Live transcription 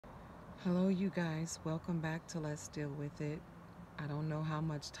Hello, you guys. Welcome back to Let's Deal with It. I don't know how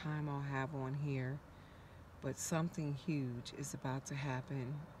much time I'll have on here, but something huge is about to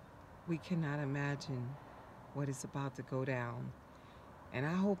happen. We cannot imagine what is about to go down. And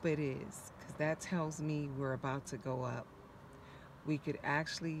I hope it is, because that tells me we're about to go up. We could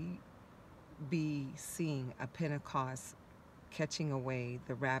actually be seeing a Pentecost catching away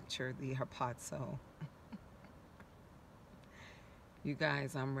the rapture, the harpazo. You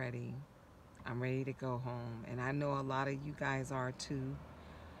guys, I'm ready. I'm ready to go home. And I know a lot of you guys are too.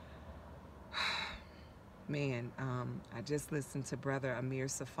 Man, I just listened to Brother Amir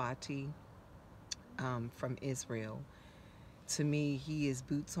Safati from Israel. To me, he is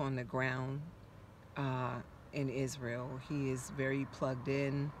boots on the ground uh, in Israel. He is very plugged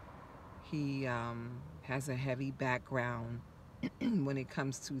in. He has a heavy background when it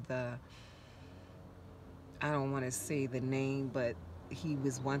comes to I don't want to say the name, but he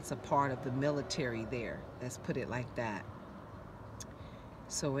was once a part of the military there. Let's put it like that.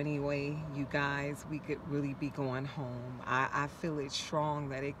 So anyway, you guys, we could really be going home. I feel it strong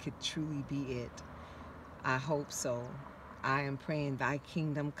that it could truly be it. I hope so. I am praying thy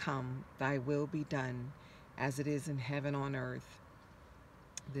kingdom come, thy will be done, as it is in heaven on earth.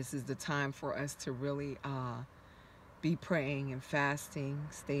 This is the time for us to really be praying and fasting,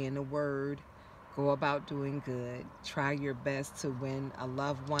 stay in the word, go about doing good, try your best to win a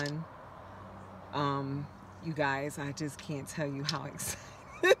loved one. You guys, I just can't tell you how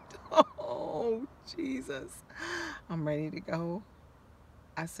excited. Oh, Jesus. I'm ready to go.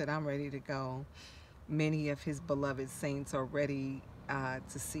 I said I'm ready to go. Many of his beloved saints are ready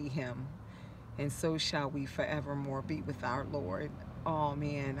to see him, and so shall we forevermore be with our Lord. Oh,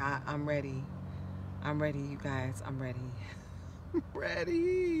 man, I'm ready. I'm ready, you guys. I'm ready.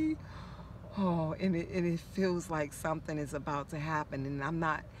 Ready. Oh, and it feels like something is about to happen, and I'm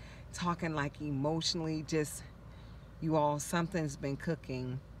not talking like emotionally, just you all, something's been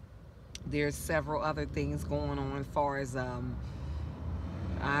cooking. There's several other things going on as far as I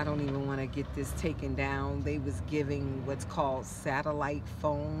don't even want to get this taken down. They was giving what's called satellite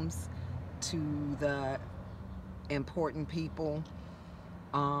phones to the important people.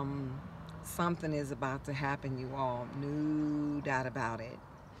 Um, Something is about to happen, you all. No doubt about it.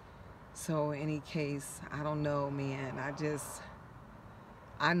 So, in any case, I don't know, man.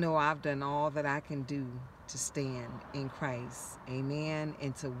 I know I've done all that I can do to stand in Christ. Amen.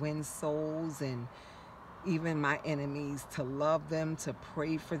 And to win souls and even my enemies, to love them, to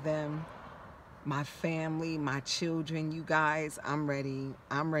pray for them, my family, my children, you guys. I'm ready.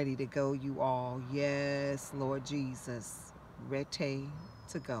 I'm ready to go, you all. Yes, Lord Jesus. Ready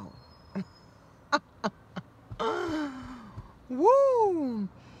to go. Woo!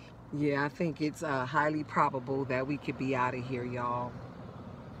 Yeah, I think it's highly probable that we could be out of here, y'all.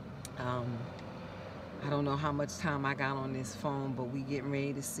 Um, I don't know how much time I got on this phone, but we getting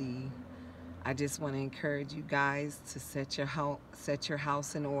ready to see. I just want to encourage you guys to set your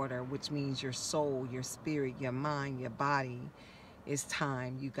house in order, which means your soul, your spirit, your mind, your body. It's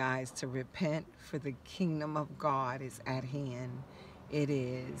time, you guys, to repent, for the kingdom of God is at hand. It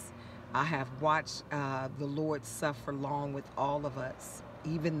is. I have watched the Lord suffer long with all of us,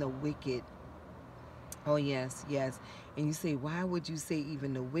 even the wicked. Oh, yes, yes. And you say, why would you say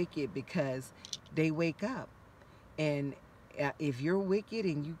even the wicked? Because they wake up. And if you're wicked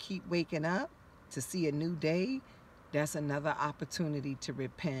and you keep waking up to see a new day, that's another opportunity to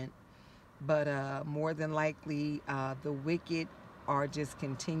repent. But more than likely, the wicked are just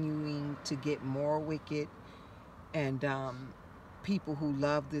continuing to get more wicked. And people who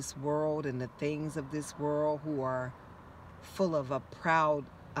love this world and the things of this world, who are full of a proud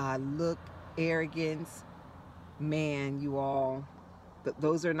look, arrogance, man, you all,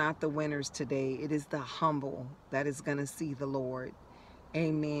 those are not the winners today. It is the humble that is going to see the Lord.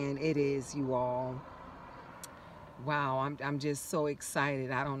 Amen. It is, you all. Wow, I'm just so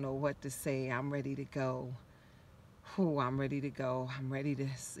excited. I don't know what to say. I'm ready to go. Whew, I'm ready to go. I'm ready to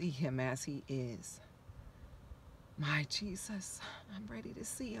see him as he is. My Jesus, I'm ready to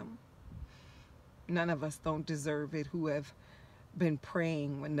see him. None of us don't deserve it who have been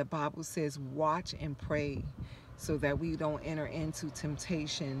praying, when the Bible says watch and pray so that we don't enter into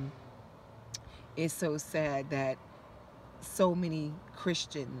temptation. It's so sad that so many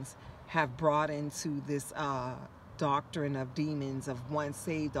Christians have brought into this doctrine of demons, of once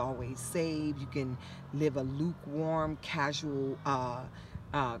saved, always saved. You can live a lukewarm, casual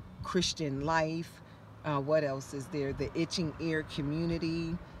Christian life. What else is there? The itching ear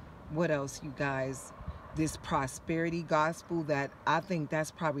community. What else, you guys? This prosperity gospel, that I think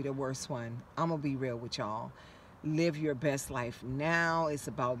that's probably the worst one. I'm going to be real with y'all. live your best life now. It's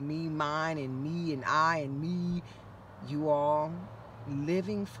about me, mine, and me, and I, and me. You all,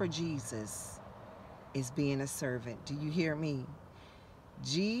 living for Jesus is being a servant. Do you hear me?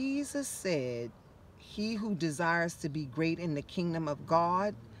 Jesus said, he who desires to be great in the kingdom of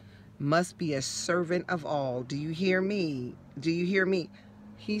God must be a servant of all. Do you hear me? Do you hear me?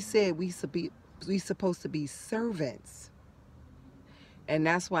 He said we supposed to be servants. And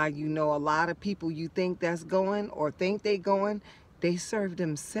that's why, you know, a lot of people you think that's going or think they going, they serve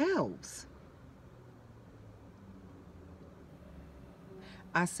themselves.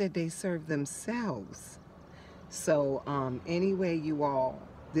 I said they serve themselves. So anyway, you all,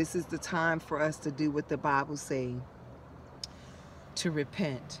 this is the time for us to do what the Bible says, to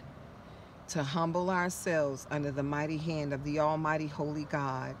repent, to humble ourselves under the mighty hand of the Almighty Holy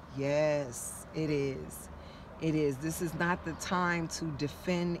God. Yes, it is. It is. This is not the time to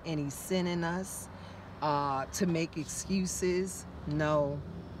defend any sin in us, to make excuses. No.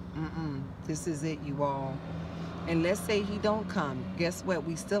 This is it, you all. And let's say he don't come. Guess what?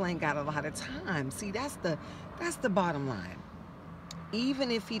 We still ain't got a lot of time. See, that's the bottom line.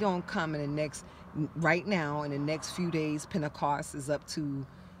 Even if he don't come in the next, right now, in the next few days, Pentecost is up to,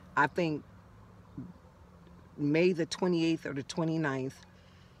 I think, May the 28th or the 29th.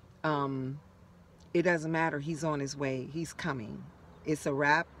 It doesn't matter. He's on his way. He's coming. It's a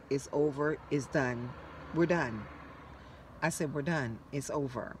wrap. It's over. It's done. We're done. I said we're done. It's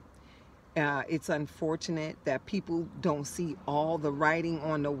over. It's unfortunate that people don't see all the writing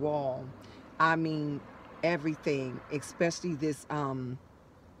on the wall. I mean, everything, especially this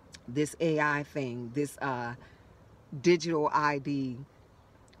this AI thing, this digital ID.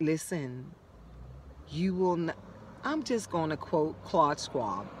 Listen, you will not, I'm just going to quote Claude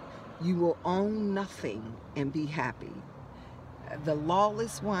Schwab, you will own nothing and be happy. The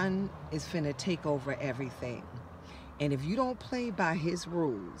lawless one is finna take over everything. And if you don't play by his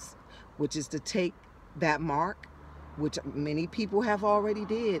rules, which is to take that mark, which many people have already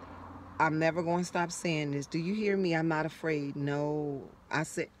did, I'm never going to stop saying this. Do you hear me? I'm not afraid. No, I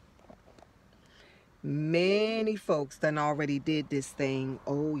said, many folks done already did this thing.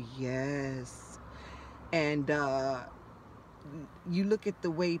 Oh, yes. And you look at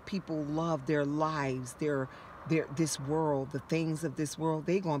the way people love their lives, this world, the things of this world.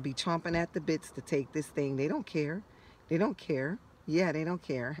 They're going to be chomping at the bits to take this thing. They don't care. They don't care. Yeah, they don't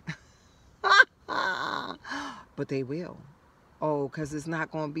care. But they will. Oh, because it's not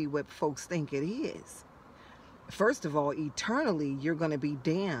going to be what folks think it is. First of all, eternally, you're going to be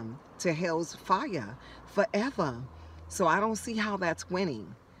damned to hell's fire forever. So I don't see how that's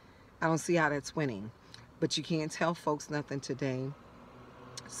winning. I don't see how that's winning. But you can't tell folks nothing today.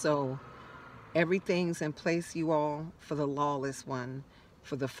 So everything's in place, you all, for the lawless one,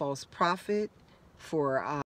 for the false prophet, for